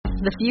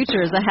The future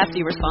is a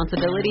hefty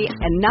responsibility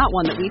and not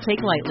one that we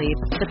take lightly.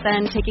 But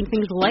then taking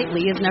things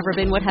lightly has never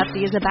been what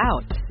Hefty is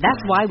about. That's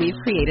why we've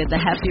created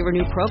the Hefty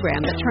Renew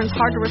program that turns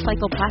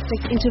hard-to-recycle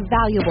plastics into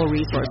valuable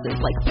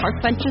resources like park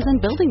benches and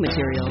building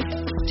materials.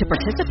 To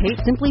participate,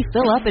 simply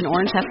fill up an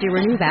orange Hefty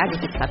Renew bag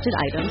with accepted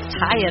items,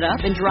 tie it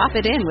up, and drop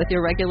it in with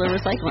your regular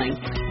recycling.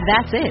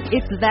 That's it.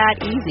 It's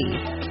that easy.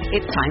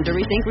 It's time to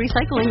rethink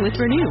recycling with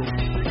Renew.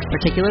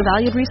 Particular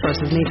valued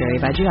resources may vary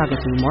by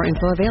geography. More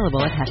info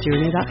available at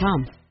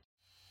heftyrenew.com.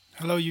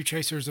 Hello, you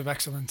chasers of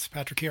excellence.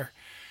 Patrick here.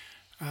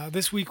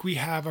 This week we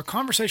have a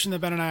conversation that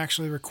Ben and I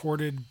actually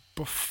recorded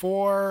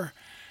before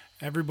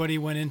everybody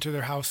went into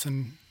their house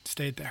and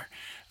stayed there.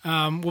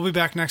 We'll be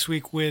back next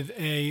week with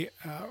a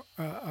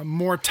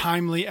more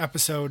timely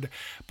episode,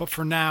 but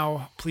for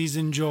now, please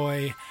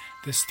enjoy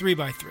this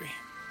 3x3.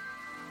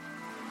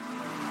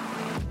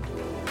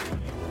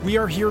 We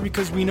are here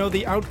because we know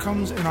the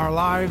outcomes in our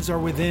lives are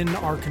within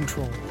our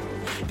control.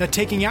 That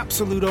taking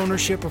absolute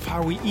ownership of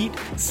how we eat,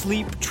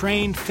 sleep,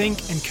 train,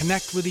 think, and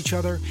connect with each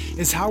other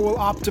is how we'll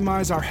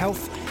optimize our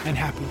health and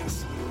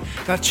happiness.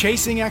 That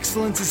chasing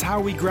excellence is how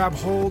we grab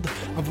hold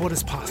of what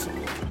is possible.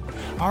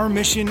 Our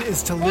mission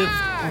is to live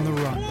on the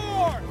run,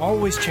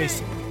 always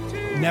chasing,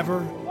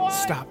 never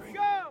stopping.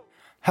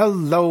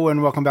 Hello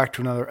and welcome back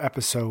to another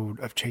episode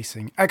of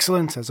Chasing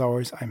Excellence. As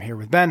always, I'm here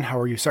with Ben. How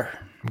are you, sir?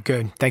 I'm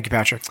good. Thank you,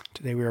 Patrick.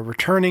 Today we are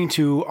returning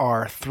to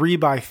our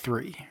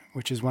 3x3,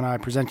 which is when I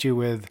present you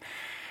with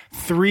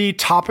 3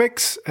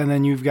 topics, and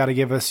then you've got to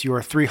give us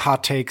your 3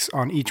 hot takes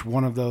on each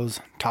one of those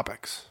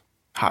topics.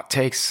 Hot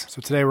takes. So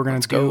today we're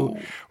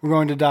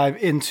going to dive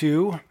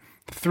into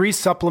 3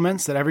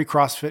 supplements that every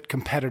CrossFit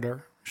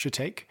competitor should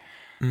take,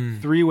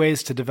 3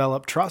 ways to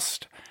develop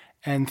trust,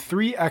 and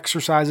 3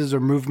 exercises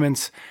or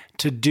movements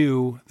to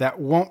do that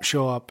won't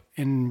show up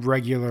in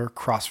regular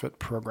CrossFit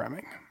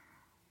programming.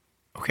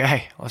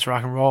 Okay, let's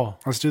rock and roll.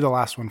 Let's do the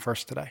last one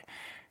first today.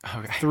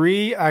 Okay.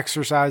 3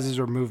 exercises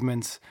or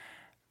movements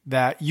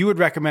that you would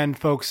recommend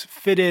folks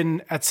fit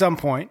in at some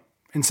point,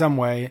 in some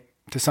way,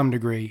 to some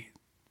degree,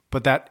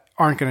 but that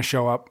aren't going to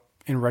show up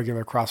in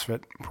regular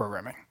CrossFit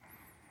programming.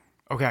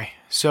 Okay,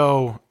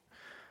 so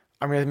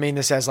I'm going to mean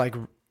this as like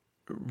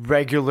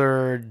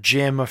regular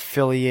gym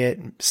affiliate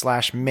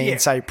 / main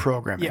site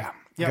programming. Yeah.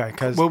 Okay,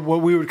 because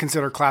what we would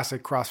consider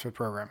classic CrossFit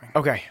programming.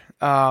 Okay,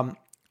 I'll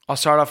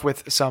start off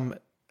with some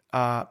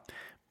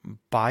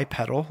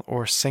bipedal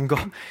or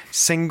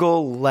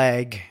single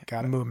leg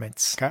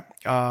movements. Okay.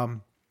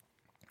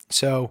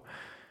 So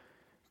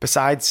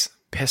besides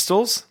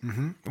pistols,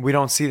 we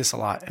don't see this a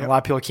lot. And a lot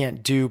of people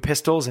can't do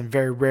pistols, and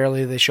very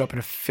rarely they show up in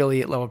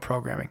affiliate level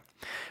programming.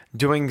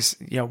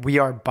 We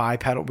are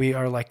bipedal. We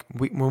are like,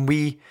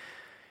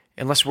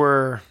 unless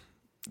we're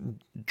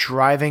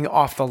driving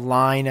off the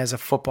line as a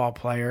football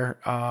player,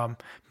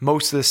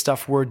 most of the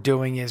stuff we're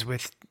doing is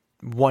with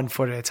 1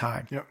 foot at a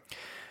time. Yep.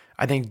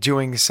 I think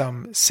doing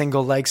some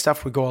single leg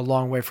stuff would go a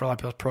long way for a lot of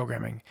people's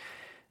programming.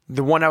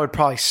 The one I would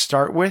probably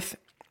start with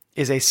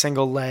is a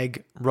single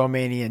leg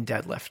Romanian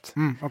deadlift.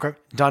 Okay.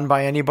 Done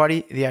by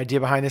anybody. The idea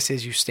behind this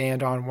is you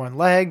stand on one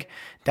leg,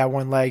 that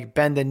one leg,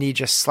 bend the knee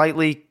just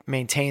slightly,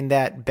 maintain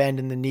that bend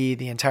in the knee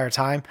the entire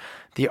time.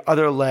 The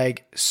other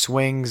leg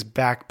swings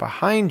back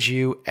behind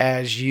you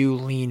as you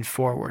lean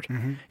forward.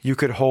 You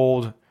could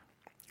hold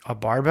a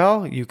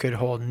barbell. You could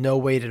hold no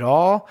weight at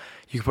all.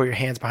 You could put your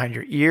hands behind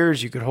your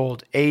ears. You could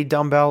hold a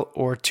dumbbell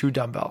or 2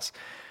 dumbbells.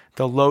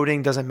 The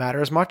loading doesn't matter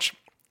as much.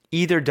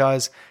 Either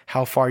does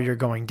how far you're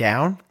going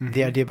down.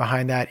 The idea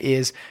behind that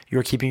is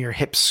you're keeping your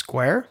hips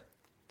square.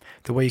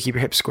 The way you keep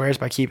your hips square is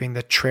by keeping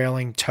the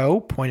trailing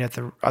toe point at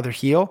the other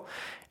heel,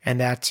 and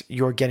that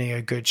you're getting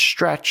a good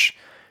stretch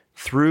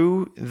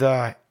through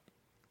the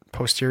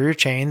posterior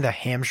chain, the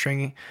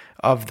hamstring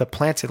of the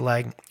planted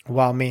leg,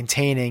 while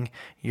maintaining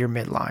your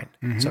midline.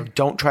 So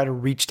don't try to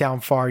reach down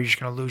far. You're just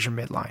going to lose your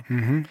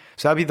midline.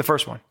 So that'd be the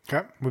first one.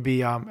 Okay. Would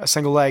be a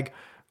single leg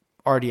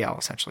RDL,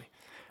 essentially.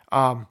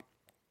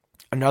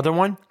 Another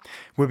one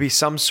would be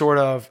some sort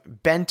of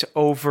bent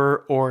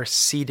over or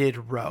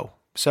seated row.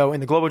 So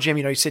in the global gym,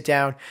 you sit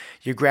down,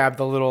 you grab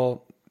the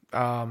little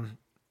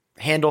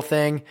handle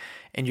thing,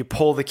 and you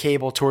pull the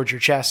cable towards your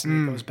chest,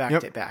 and it goes back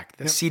to back.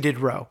 The seated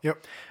row.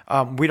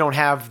 We don't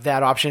have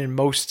that option in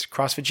most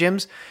CrossFit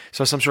gyms.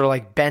 So some sort of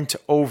like bent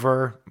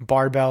over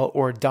barbell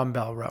or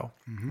dumbbell row.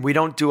 We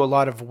don't do a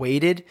lot of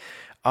weighted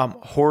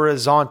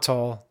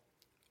horizontal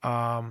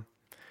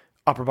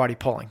upper body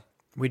pulling.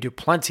 We do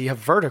plenty of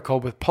vertical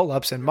with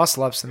pull-ups and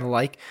muscle-ups and the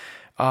like.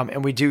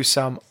 And we do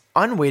some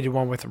unweighted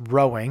one with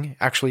rowing,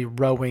 actually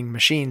rowing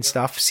machine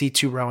stuff,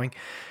 C2 rowing.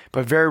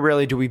 But very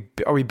rarely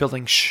are we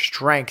building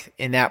strength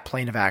in that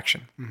plane of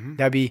action.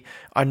 That'd be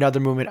another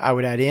movement I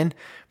would add in.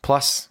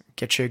 Plus,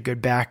 get you a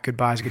good back, good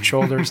buys, good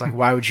shoulders. Like,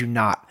 why would you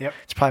not?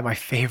 It's probably my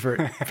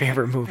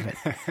favorite movement.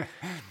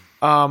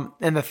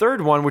 And the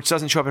third one, which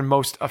doesn't show up in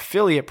most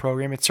affiliate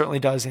program, it certainly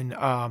does in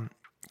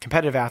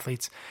competitive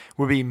athletes,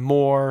 would be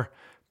more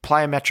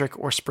plyometric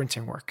or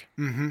sprinting work.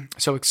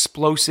 So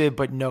explosive,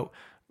 but no.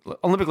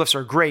 Olympic lifts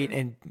are great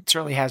and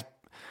certainly has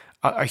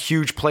a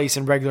huge place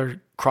in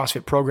regular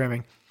CrossFit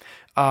programming.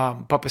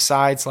 But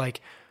besides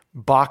like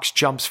box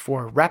jumps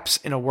for reps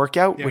in a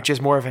workout, which is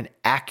more of an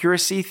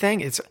accuracy thing.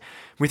 When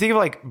we think of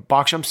like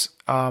box jumps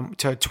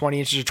to 20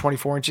 inches or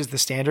 24 inches, the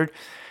standard,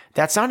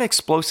 that's not an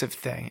explosive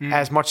thing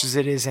as much as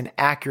it is an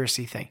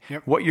accuracy thing.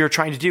 Yep. What you're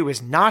trying to do is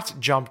not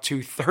jump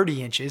to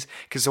 30 inches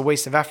because it's a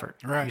waste of effort.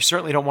 Right. You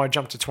certainly don't want to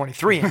jump to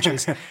 23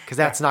 inches because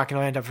that's not going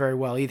to end up very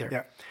well either.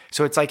 Yeah.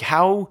 So it's like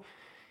how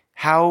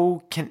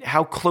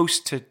close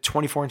to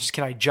 24 inches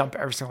can I jump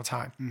every single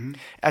time,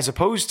 as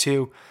opposed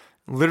to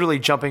literally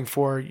jumping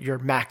for your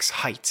max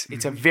height.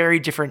 It's a very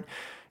different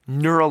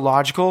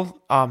neurological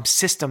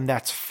system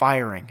that's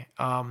firing,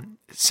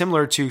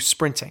 similar to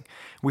sprinting.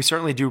 We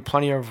certainly do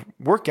plenty of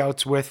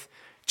workouts with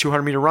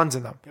 200 meter runs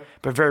in them,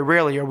 but very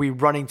rarely are we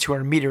running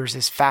 200 meters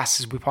as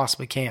fast as we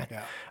possibly can.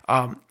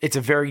 Yeah. It's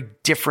a very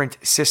different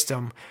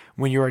system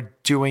when you are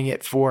doing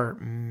it for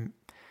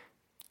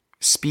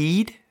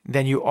speed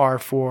than you are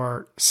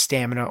for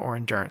stamina or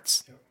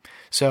endurance. Yep.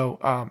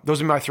 So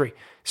those are my three: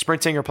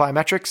 sprinting or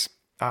plyometrics,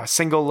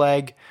 single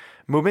leg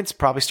movements,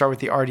 probably start with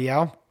the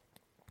RDL.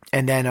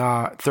 And then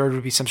third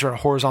would be some sort of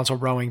horizontal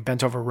rowing,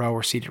 bent over row,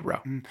 or seated row.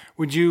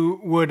 Would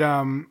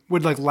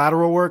like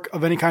lateral work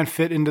of any kind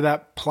fit into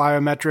that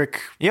plyometric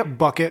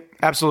bucket?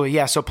 Absolutely,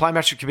 yeah. So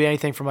plyometric could be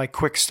anything from like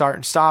quick start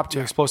and stop to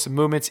explosive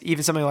movements.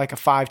 Even something like a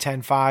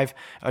 5-10-5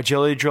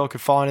 agility drill could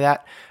fall into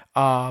that.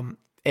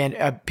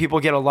 And people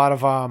get a lot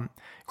of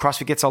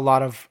CrossFit gets a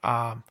lot of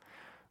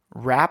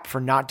rap for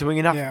not doing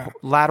enough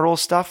lateral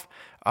stuff.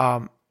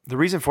 The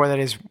reason for that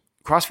is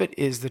CrossFit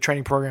is the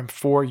training program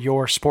for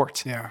your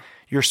sport. Yeah.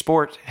 Your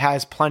sport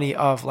has plenty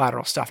of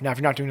lateral stuff. Now, if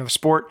you're not doing another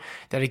sport,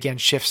 that again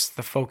shifts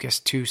the focus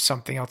to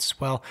something else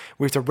as well.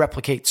 We have to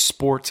replicate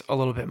sport a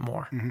little bit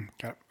more.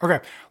 Got it. Okay.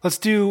 Let's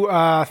do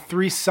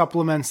 3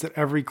 supplements that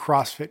every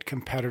CrossFit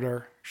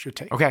competitor should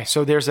take. Okay.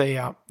 So there's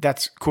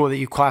that's cool that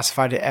you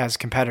classified it as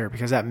competitor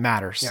because that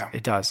matters. Yeah.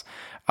 It does.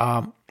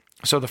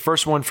 So the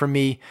first one for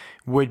me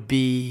would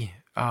be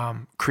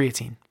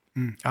creatine.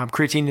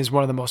 Creatine is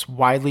one of the most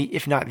widely,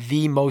 if not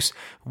the most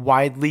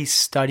widely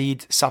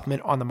studied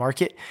supplement on the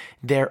market.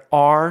 There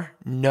are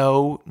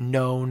no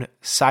known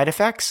side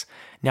effects.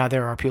 Now,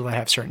 there are people that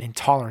have certain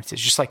intolerances,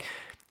 just like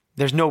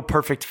there's no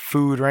perfect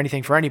food or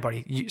anything for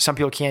anybody. Some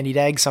people can't eat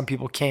eggs, some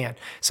people can.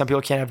 Some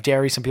people can't have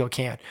dairy, some people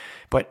can.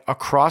 But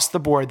across the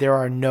board, there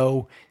are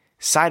no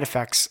side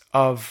effects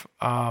of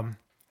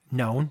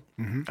known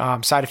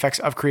side effects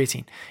of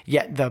creatine.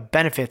 Yet the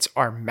benefits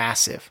are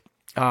massive.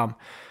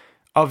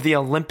 Of the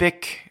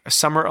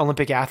summer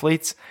Olympic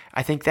athletes,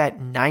 I think that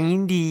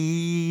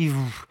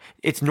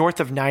it's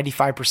north of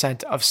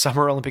 95% of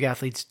summer Olympic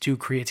athletes do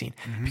creatine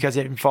because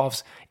it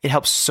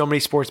helps so many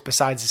sports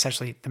besides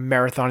essentially the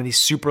marathon and these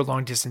super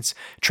long distance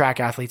track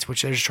athletes,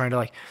 which they're just trying to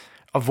like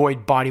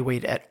avoid body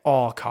weight at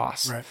all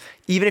costs. Right.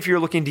 Even if you're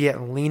looking to get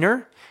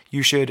leaner,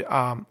 you should,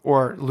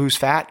 or lose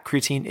fat,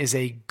 creatine is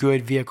a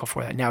good vehicle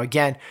for that. Now,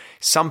 again,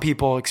 some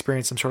people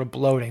experience some sort of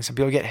bloating, some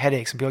people get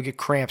headaches, some people get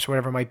cramps,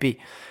 whatever it might be.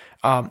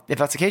 If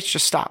that's the case,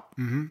 just stop.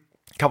 A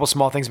couple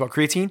small things about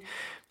creatine.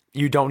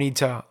 You don't need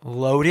to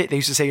load it. They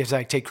used to say you have to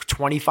like take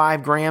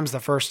 25 grams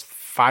the first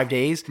 5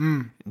 days.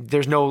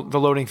 The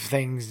loading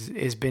things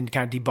has been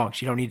kind of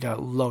debunked. You don't need to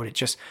load it.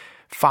 Just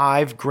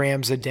 5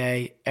 grams a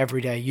day,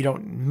 every day.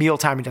 Meal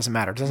timing doesn't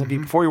matter. It doesn't be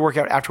before your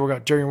workout, after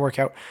workout, during your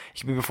workout.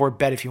 It can be before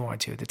bed if you want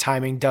to. The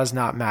timing does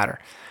not matter.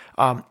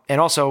 And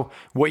also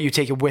what you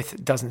take it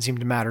with doesn't seem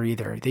to matter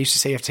either. They used to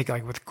say you have to take it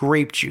like with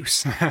grape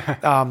juice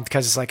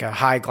because it's like a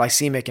high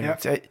glycemic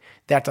and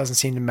that doesn't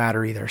seem to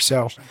matter either.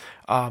 So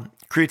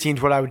creatine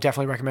is what I would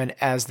definitely recommend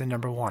as the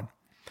number 1.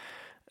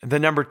 The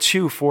number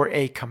 2 for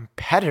a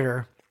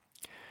competitor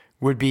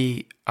would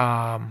be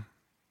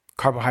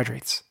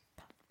carbohydrates.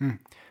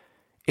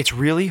 It's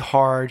really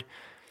hard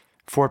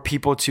for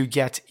people to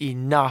get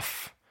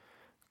enough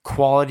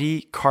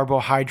quality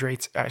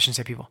carbohydrates. I shouldn't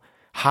say people.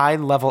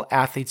 High-level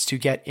athletes to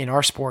get in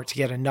our sport to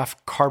get enough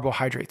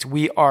carbohydrates.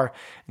 We are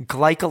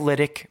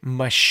glycolytic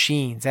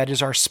machines. That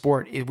is our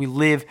sport. We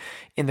live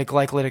in the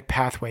glycolytic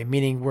pathway,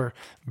 meaning we're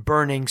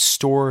burning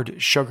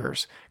stored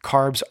sugars.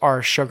 Carbs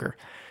are sugar.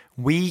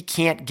 We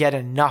can't get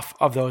enough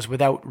of those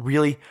without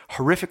really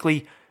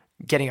horrifically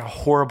getting a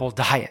horrible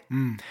diet.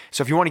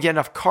 So if you want to get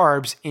enough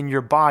carbs in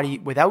your body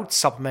without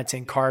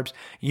supplementing carbs,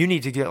 you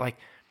need to get like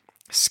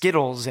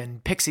Skittles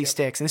and Pixie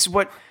Sticks. And this is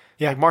what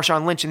like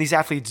Marshawn Lynch and these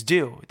athletes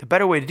do. The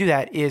better way to do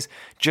that is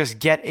just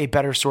get a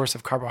better source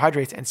of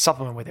carbohydrates and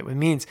supplement with it. What it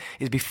means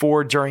is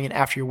before, during, and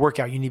after your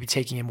workout, you need to be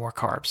taking in more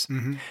carbs.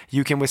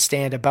 You can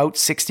withstand about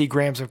 60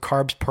 grams of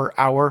carbs per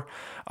hour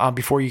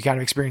before you kind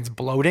of experience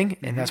bloating.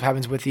 And that's what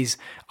happens with these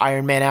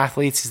Ironman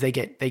athletes is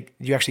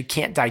you actually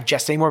can't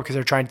digest anymore because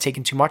they're trying to take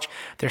in too much.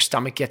 Their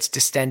stomach gets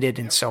distended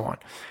and so on.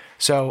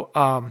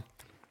 So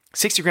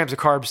 60 grams of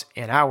carbs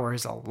an hour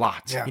is a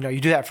lot. Yeah. You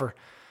do that for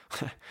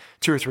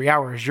 2 or 3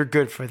 hours, you're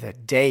good for the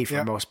day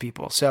for most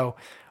people. So,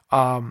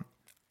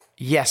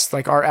 yes,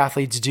 like our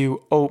athletes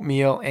do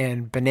oatmeal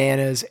and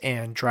bananas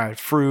and dried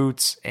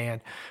fruits and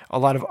a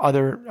lot of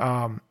other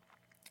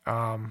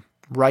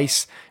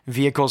rice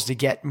vehicles to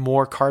get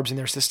more carbs in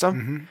their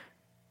system,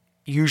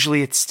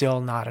 usually it's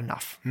still not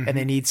enough. And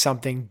they need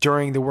something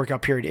during the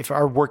workout period. If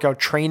our workout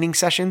training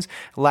sessions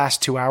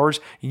last 2 hours,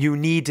 you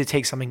need to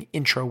take something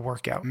intro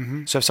workout.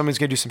 So if someone's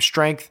going to do some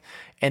strength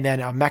and then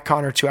a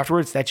Metcon or two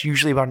afterwards, that's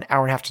usually about an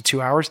hour and a half to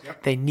 2 hours.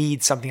 They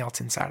need something else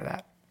inside of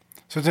that.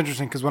 So it's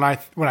interesting because when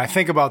I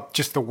think about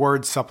just the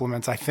word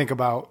supplements, I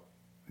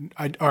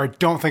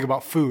don't think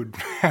about food.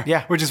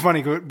 Yeah. Which is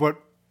funny.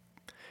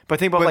 But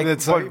think about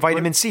what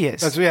vitamin C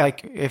is. That's, yeah.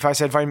 Like if I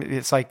said vitamin,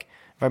 it's like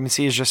vitamin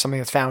C is just something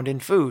that's found in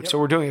food. So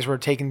what we're doing is we're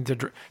taking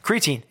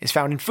creatine is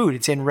found in food.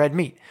 It's in red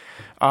meat.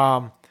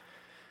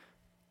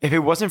 If it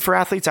wasn't for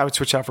athletes, I would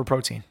switch out for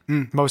protein.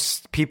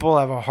 Most people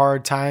have a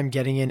hard time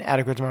getting in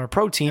adequate amount of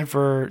protein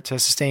to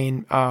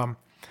sustain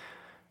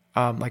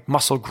like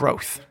muscle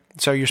growth.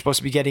 So you're supposed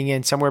to be getting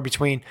in somewhere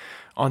between,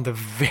 on the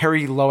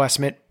very low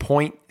estimate,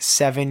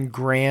 0.7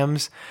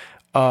 grams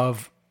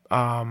of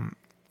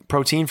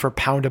protein per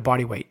pound of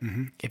body weight.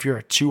 If you're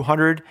a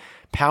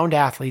 200-pound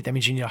athlete, that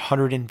means you need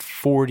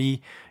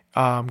 140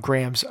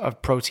 grams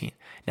of protein.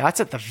 Now that's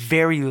at the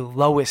very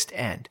lowest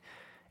end.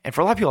 And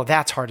for a lot of people,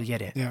 that's hard to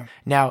get in. Yeah.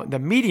 Now, the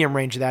medium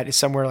range of that is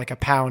somewhere like a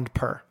pound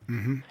per.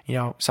 You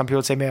know, some people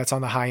would say maybe that's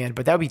on the high end,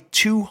 but that would be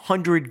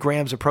 200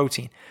 grams of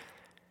protein.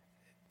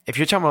 If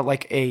you're talking about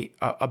like a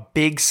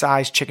big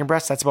size chicken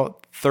breast, that's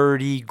about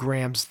 30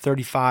 grams,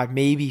 35,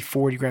 maybe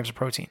 40 grams of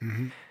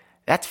protein.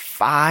 That's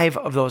 5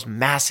 of those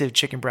massive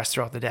chicken breasts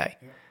throughout the day.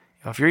 You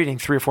know, if you're eating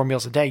 3 or 4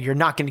 meals a day, you're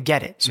not going to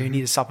get it. So you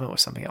need to supplement with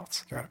something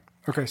else. Got it.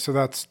 Okay, so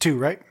that's 2,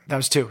 right? That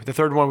was 2. The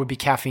third one would be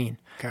caffeine.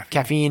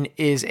 Caffeine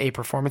is a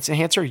performance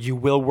enhancer. You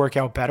will work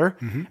out better.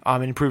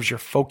 It improves your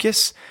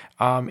focus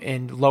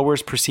and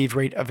lowers perceived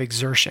rate of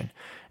exertion.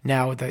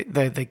 Now,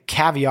 the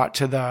caveat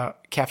to the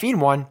caffeine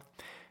one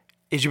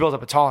is you build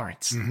up a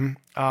tolerance.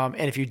 And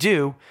if you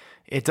do,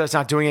 it does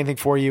not doing anything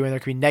for you and there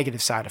could be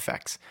negative side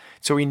effects.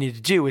 So what you need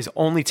to do is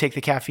only take the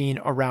caffeine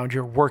around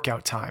your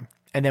workout time.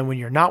 And then when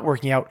you're not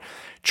working out,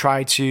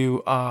 try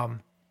to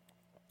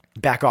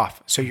back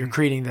off. So you're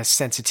creating this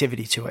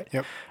sensitivity to it.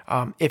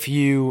 If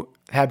you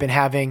have been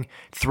having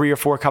 3 or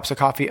 4 cups of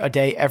coffee a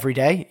day, every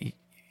day,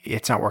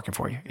 it's not working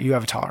for you. You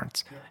have a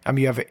tolerance.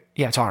 You have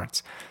a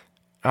tolerance.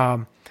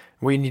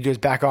 What you need to do is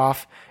back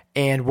off.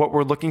 And what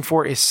we're looking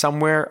for is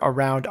somewhere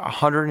around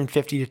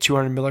 150 to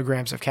 200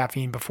 milligrams of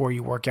caffeine before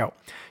you work out.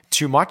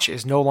 Too much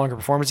is no longer a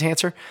performance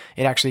enhancer.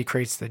 It actually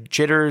creates the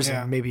jitters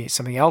and maybe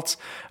something else.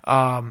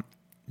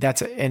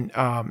 That's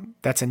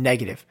a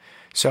negative.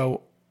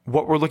 So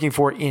what we're looking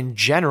for in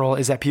general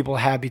is that people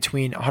have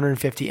between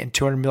 150 and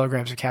 200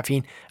 milligrams of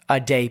caffeine a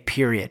day,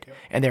 period.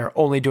 And they're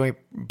only doing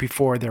it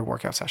before their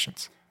workout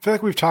sessions. I feel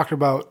like we've talked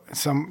about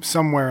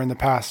somewhere in the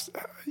past,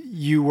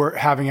 you were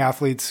having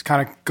athletes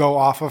kind of go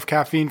off of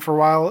caffeine for a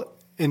while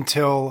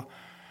until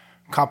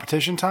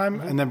competition time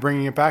and then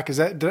bringing it back.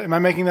 Am I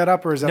making that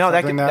up or is that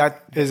something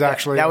that is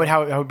actually... That would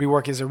how it would be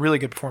work is a really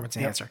good performance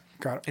enhancer.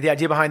 Got it. The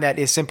idea behind that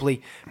is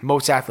simply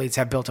most athletes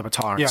have built up a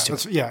tolerance to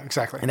it. Yeah,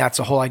 exactly. And that's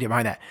the whole idea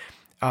behind that.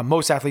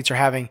 Most athletes are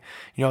having,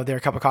 their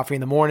cup of coffee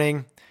in the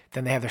morning,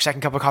 then they have their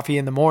second cup of coffee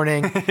in the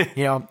morning,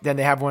 then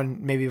they have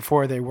one maybe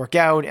before they work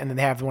out, and then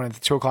they have one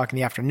at 2 o'clock in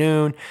the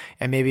afternoon,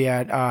 and maybe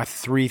at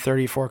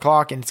 3:30, 4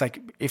 o'clock. And it's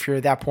like, if you're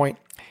at that point,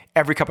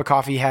 every cup of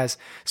coffee has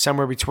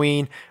somewhere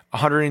between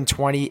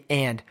 120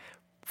 and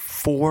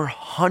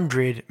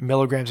 400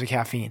 milligrams of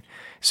caffeine.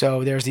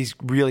 So there's these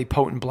really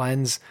potent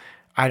blends.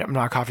 I'm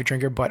not a coffee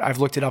drinker, but I've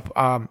looked it up.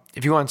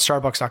 If you go on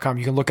Starbucks.com,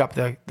 you can look up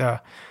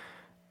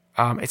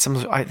I think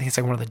it's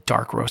like one of the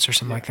dark roasts or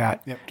something like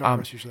that. Yeah, dark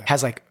roast usually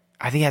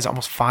I think it has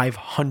almost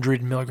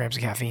 500 milligrams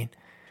of caffeine.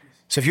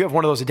 So if you have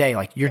one of those a day,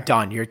 like you're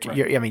done.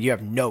 You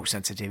have no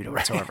sensitivity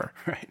whatsoever.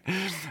 Right.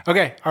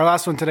 Okay. Our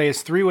last one today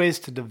is 3 ways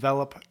to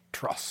develop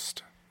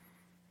trust.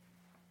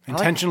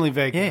 Intentionally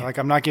vague. Yeah. Like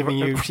I'm not giving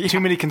you too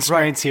many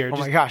constraints here. Oh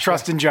my gosh.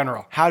 Trust in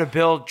general. How to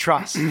build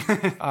trust.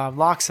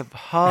 Lots of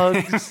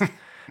hugs.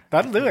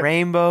 That'll do it.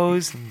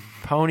 Rainbows and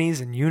ponies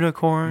and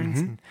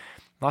unicorns and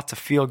lots of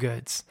feel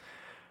goods.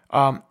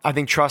 I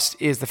think trust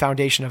is the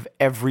foundation of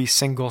every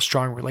single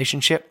strong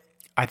relationship.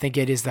 I think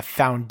it is the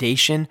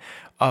foundation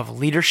of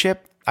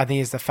leadership. I think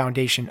it's the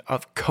foundation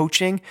of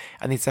coaching.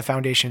 I think it's the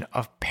foundation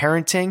of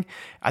parenting.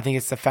 I think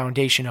it's the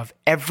foundation of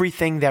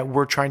everything that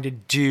we're trying to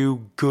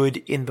do good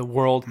in the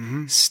world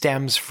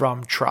stems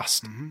from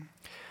trust.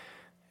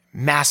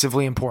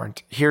 Massively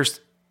important. Here's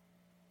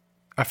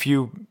a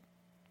few,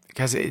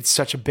 because it's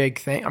such a big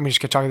thing. I'm just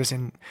going to talk about this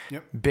in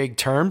big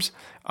terms.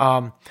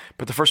 But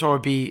the first one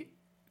would be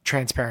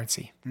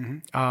transparency.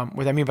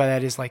 What I mean by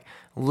that is like,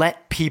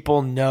 let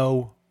people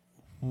know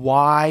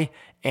why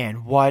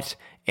and what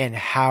and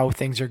how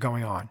things are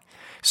going on.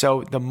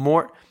 So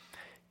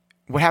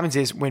what happens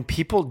is when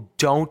people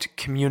don't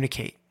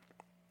communicate,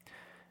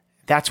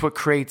 that's what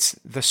creates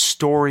the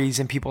stories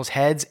in people's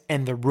heads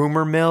and the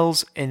rumor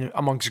mills and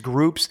amongst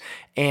groups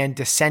and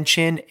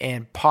dissension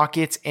and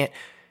pockets. And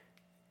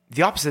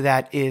the opposite of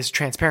that is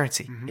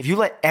transparency. If you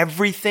let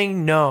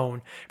everything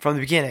known from the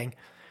beginning,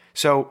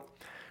 so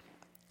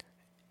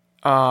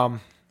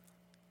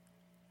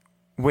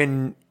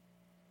when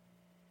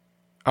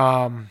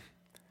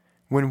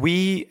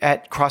we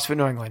at CrossFit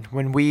New England,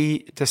 when we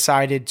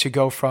decided to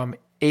go from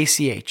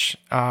ACH,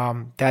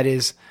 that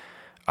is,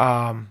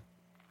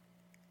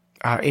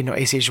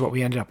 ACH is what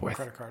we ended up with.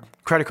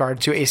 Credit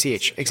card to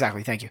ACH.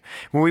 Exactly. Thank you.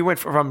 When we went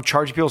from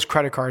charging people's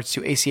credit cards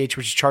to ACH,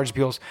 which is charging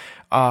people's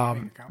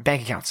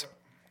bank accounts.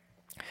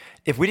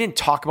 If we didn't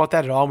talk about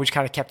that at all, and we just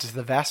kind of kept it to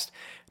the vest,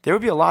 there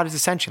would be a lot of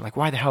dissension. Like,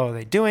 why the hell are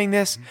they doing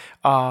this?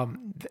 I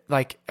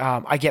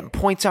get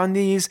points on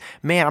these.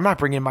 Man, I'm not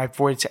bringing in my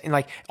void. And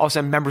like, all of a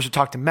sudden, members would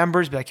talk to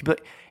members, and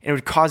it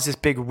would cause this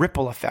big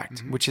ripple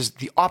effect, which is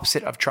the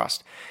opposite of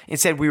trust.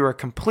 Instead, we were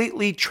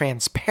completely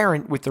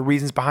transparent with the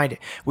reasons behind it.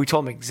 We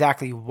told them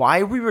exactly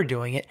why we were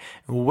doing it,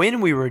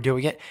 when we were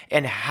doing it,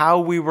 and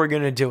how we were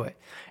going to do it.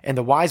 And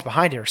the whys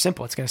behind it are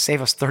simple. It's going to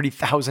save us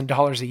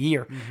 $30,000 a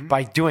year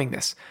by doing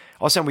this.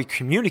 All of a sudden, we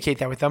communicate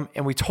that with them,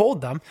 and we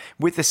told them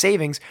with the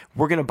savings,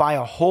 we're going to buy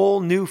a whole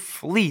new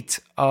fleet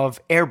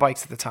of air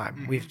bikes at the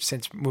time. We've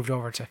since moved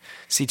over to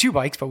C2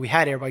 bikes, but we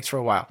had air bikes for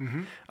a while.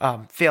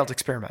 Failed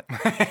experiment.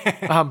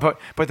 But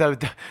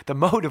the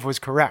motive was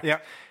correct. Yeah.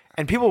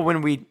 And people,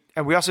 and we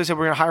also said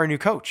we're going to hire a new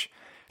coach.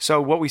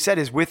 So what we said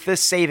is, with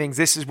this savings,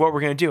 this is what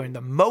we're going to do. And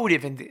the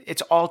motive, and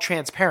it's all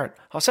transparent.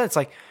 All of a sudden, it's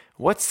like,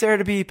 what's there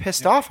to be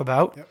pissed off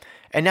about?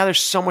 And now there's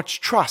so much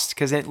trust,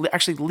 because it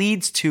actually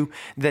leads to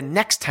the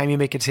next time you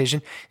make a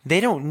decision, they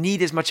don't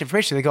need as much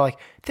information. They go like,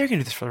 they're going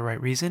to do this for the right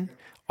reason.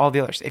 All the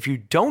others. If you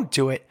don't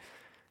do it,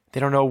 they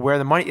don't know where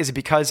the money is. It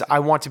because I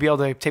want to be able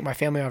to take my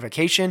family on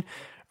vacation?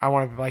 I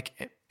want to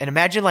and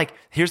imagine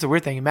here's the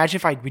weird thing. Imagine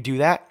if we do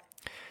that.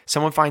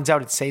 Someone finds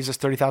out it saves us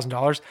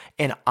 $30,000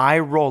 and I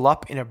roll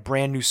up in a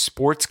brand new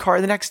sports car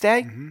the next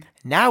day.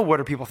 Now what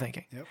are people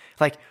thinking?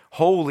 Like,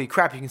 holy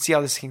crap, you can see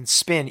how this can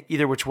spin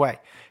either which way.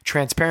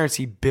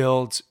 Transparency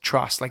builds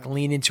trust. Like,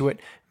 lean into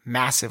it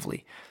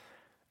massively.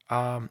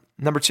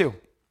 Number 2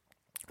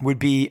 would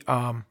be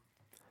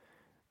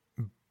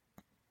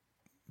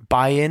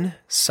buy-in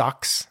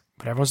sucks,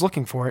 but everyone's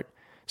looking for it.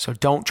 So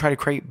don't try to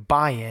create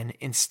buy-in.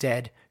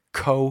 Instead,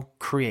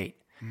 co-create.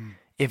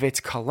 If it's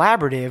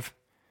collaborative,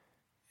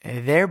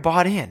 they're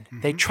bought in.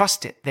 They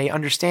trust it. They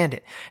understand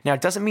it. Now,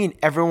 it doesn't mean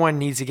everyone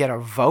needs to get a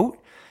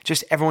vote.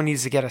 Just everyone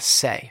needs to get a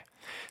say.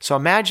 So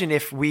imagine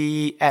if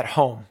we at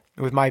home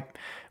with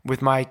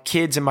my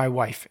kids and my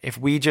wife, if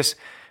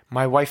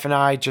my wife and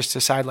I just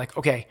decide like,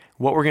 okay,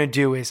 what we're going to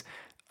do is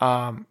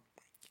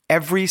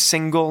every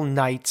single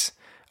night,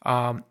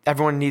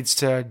 everyone needs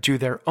to do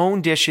their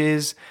own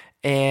dishes,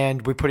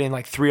 and we put in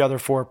like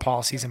 4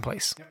 policies in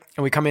place.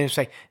 And we come in and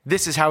say,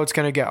 this is how it's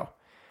going to go.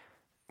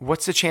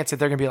 What's the chance that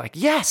they're going to be like,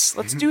 yes,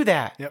 let's do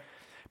that?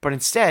 But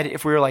instead,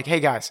 if we were like, hey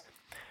guys,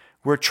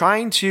 we're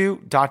trying to ...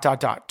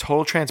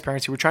 total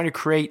transparency. We're trying to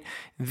create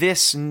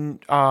this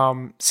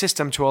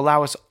system to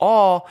allow us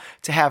all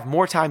to have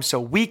more time so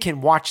we can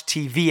watch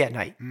TV at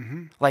night.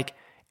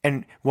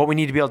 And what we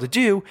need to be able to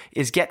do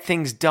is get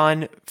things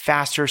done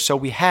faster so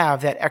we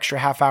have that extra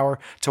half hour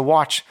to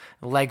watch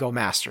Lego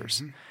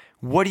Masters.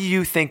 What do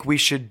you think we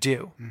should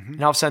do?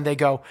 And all of a sudden they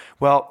go,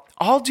 well,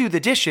 I'll do the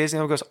dishes. And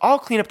the one goes, I'll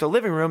clean up the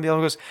living room. The other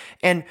one goes,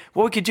 and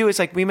what we could do is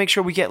like, we make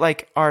sure we get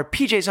like our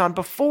PJs on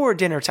before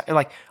dinner time.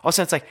 Like, all of a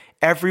sudden it's like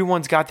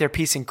everyone's got their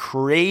piece in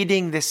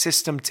creating this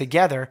system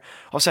together.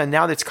 All of a sudden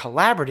now that's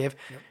collaborative.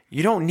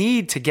 You don't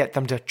need to get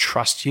them to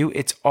trust you.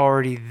 It's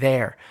already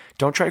there.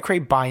 Don't try to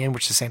create buy-in,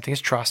 which is the same thing as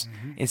trust.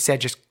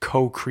 Instead, just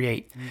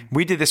co-create.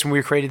 We did this when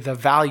we created the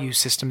value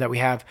system that we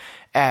have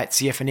at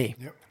CF&E.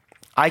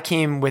 I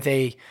came with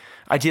a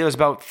idea that was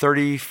about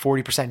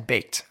 30-40%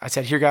 baked. I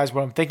said, here guys,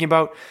 what I'm thinking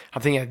about.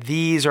 I'm thinking that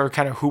these are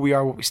kind of who we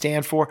are, what we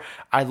stand for.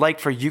 I'd like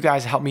for you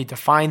guys to help me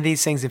define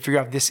these things and figure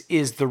out if this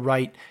is the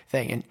right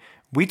thing. And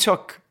we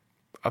took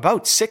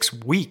about 6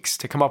 weeks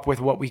to come up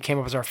with what we came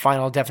up as our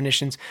final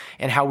definitions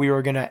and how we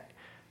were going to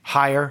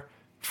hire,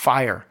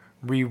 fire,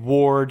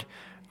 reward,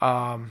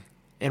 and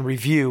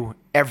review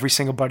every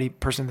single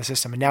person in the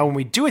system. And now when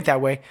we do it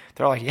that way,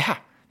 they're like, yeah,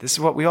 this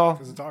is what we all...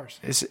 Because it's ours.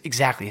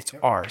 It's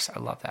ours. I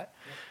love that.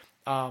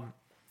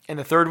 And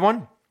the third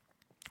one,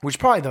 which is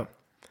probably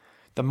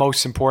the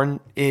most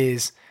important,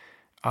 is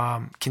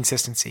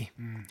consistency.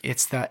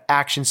 It's the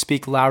actions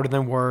speak louder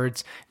than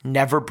words.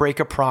 Never break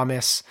a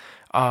promise.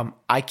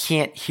 I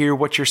can't hear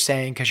what you're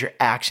saying because your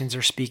actions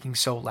are speaking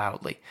so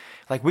loudly.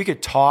 Like, we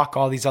could talk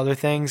all these other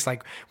things.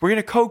 Like, we're going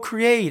to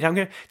co-create. I'm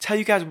going to tell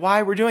you guys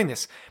why we're doing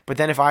this. But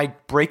then if I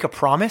break a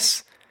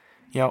promise,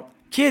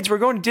 kids, we're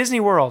going to Disney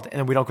World. And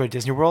then we don't go to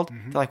Disney World.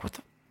 They're like, what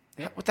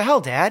the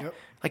hell, Dad?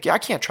 Like, I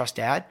can't trust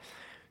Dad.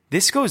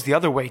 This goes the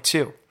other way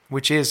too,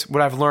 which is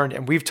what I've learned.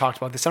 And we've talked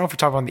about this. I don't know if we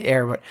talked about on the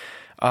air, but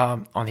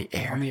on the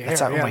air. Oh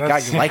my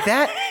God, you like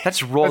that?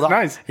 That's rolled up.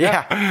 Nice.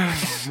 Yeah.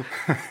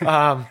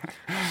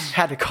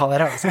 Had to call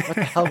that out. I was like, what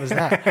the hell was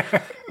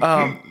that?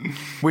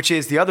 Which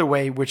is the other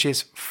way, which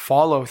is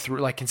follow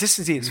through. Like,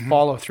 consistency is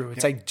follow through.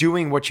 It's like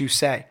doing what you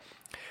say.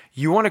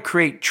 You want to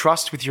create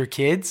trust with your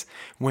kids.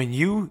 When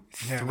you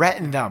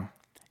threaten them,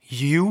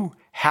 you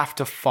have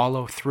to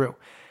follow through.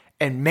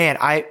 And man,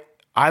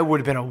 I would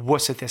have been a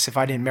wuss at this if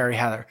I didn't marry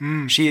Heather.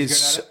 She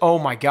is, oh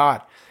my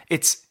God.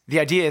 the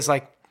idea is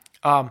like,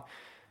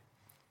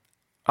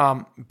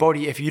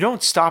 Bodhi, if you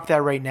don't stop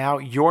that right now,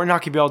 you're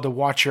not gonna be able to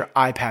watch your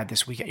iPad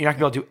this weekend. You're not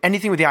gonna be able to do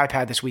anything with the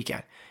iPad this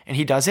weekend. And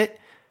he does it.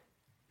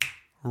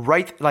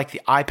 Right, like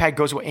the iPad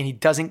goes away and he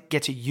doesn't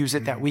get to use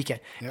it that weekend.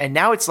 Yep. And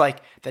now it's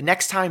like the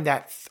next time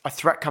that a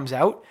threat comes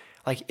out,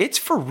 like it's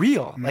for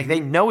real. Like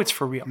they know it's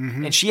for real.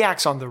 And she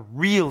acts on the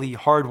really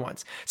hard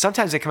ones.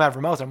 Sometimes they come out of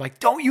her mouth. I'm like,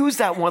 don't use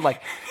that one.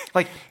 Like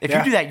if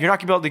you do that, you're not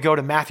gonna be able to go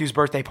to Matthew's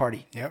birthday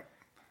party. Yep.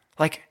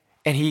 Like,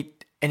 and he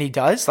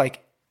does.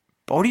 Like,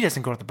 Bodhi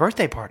doesn't go to the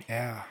birthday party.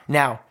 Yeah.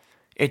 Now,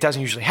 it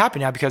doesn't usually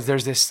happen now because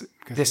there's this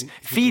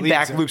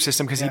feedback loop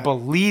system because he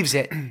believes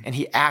it and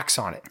he acts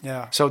on it.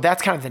 Yeah. So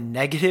that's kind of the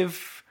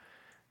negative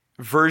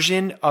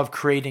version of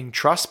creating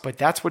trust, but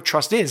that's what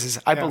trust is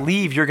I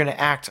believe you're going to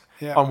act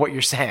on what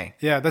you're saying.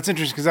 Yeah, that's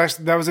interesting because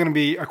that was going to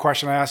be a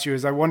question I asked you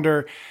is I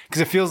wonder,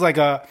 because it feels like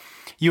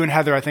you and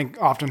Heather, I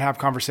think, often have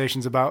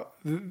conversations about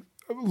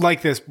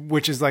like this,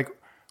 which is like,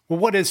 well,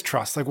 what is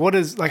trust?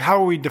 Like,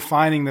 how are we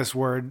defining this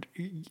word,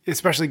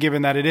 especially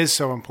given that it is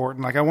so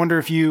important? Like, I wonder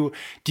if do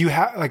you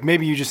have, like,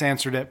 maybe you just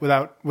answered it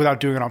without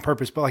doing it on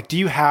purpose, but like, do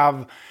you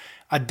have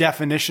a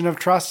definition of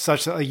trust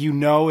such that like, you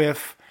know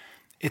if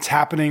it's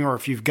happening or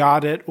if you've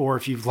got it or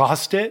if you've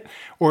lost it,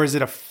 or is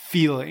it a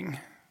feeling?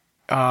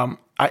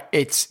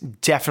 It's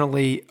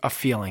definitely a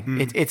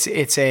feeling.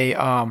 It's a,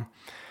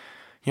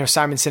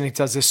 Simon Sinek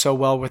does this so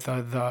well with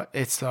the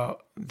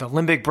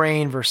limbic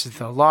brain versus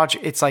the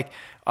logic. It's like,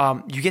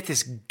 you get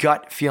this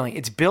gut feeling.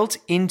 It's built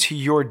into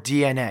your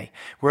DNA.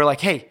 Where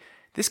like, hey,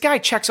 this guy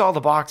checks all the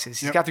boxes.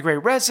 He's got the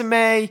great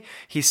resume.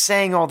 He's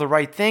saying all the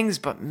right things,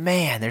 but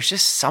man, there's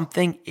just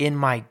something in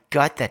my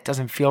gut that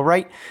doesn't feel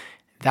right.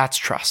 That's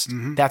trust.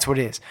 That's what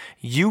it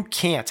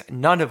is.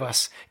 None of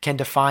us can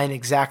define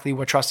exactly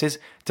what trust is.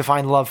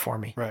 Define love for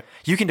me. Right.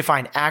 You can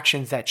define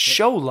actions that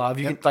show love,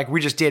 you can, like we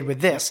just did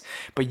with this,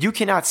 but you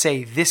cannot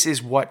say this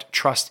is what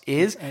trust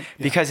is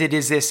because it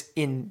is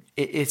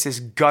it's this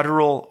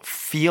guttural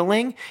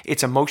feeling.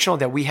 It's emotional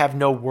that we have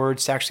no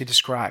words to actually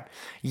describe.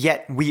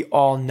 Yet we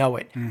all know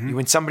it.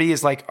 When somebody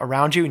is like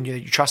around you and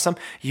you trust them,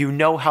 you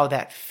know how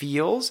that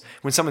feels.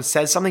 When someone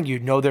says something, you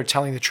know they're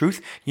telling the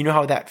truth. You know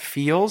how that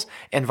feels,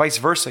 and vice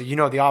versa. You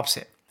know the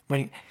opposite.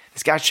 When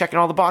this guy's checking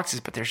all the boxes,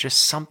 but there's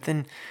just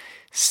something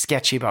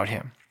sketchy about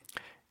him.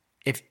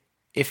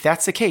 If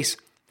that's the case,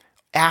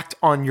 act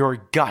on your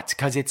gut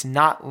because it's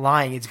not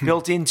lying. It's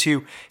built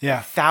into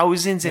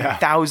thousands and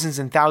thousands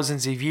and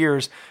thousands of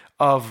years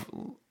of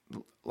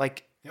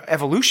like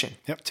evolution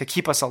to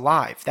keep us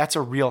alive. That's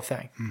a real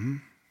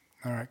thing.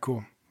 All right,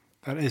 cool.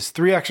 That is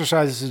 3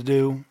 exercises to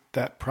do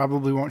that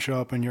probably won't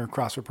show up in your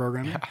CrossFit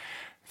program.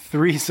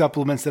 3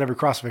 supplements that every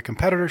CrossFit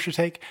competitor should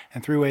take,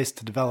 and 3 ways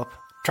to develop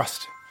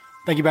trust.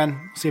 Thank you,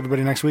 Ben. See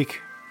everybody next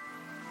week.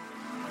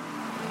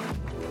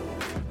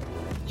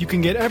 You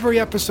can get every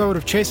episode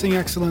of Chasing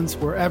Excellence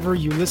wherever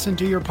you listen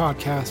to your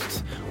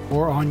podcasts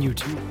or on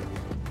YouTube.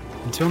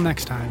 Until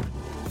next time,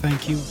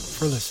 thank you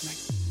for listening.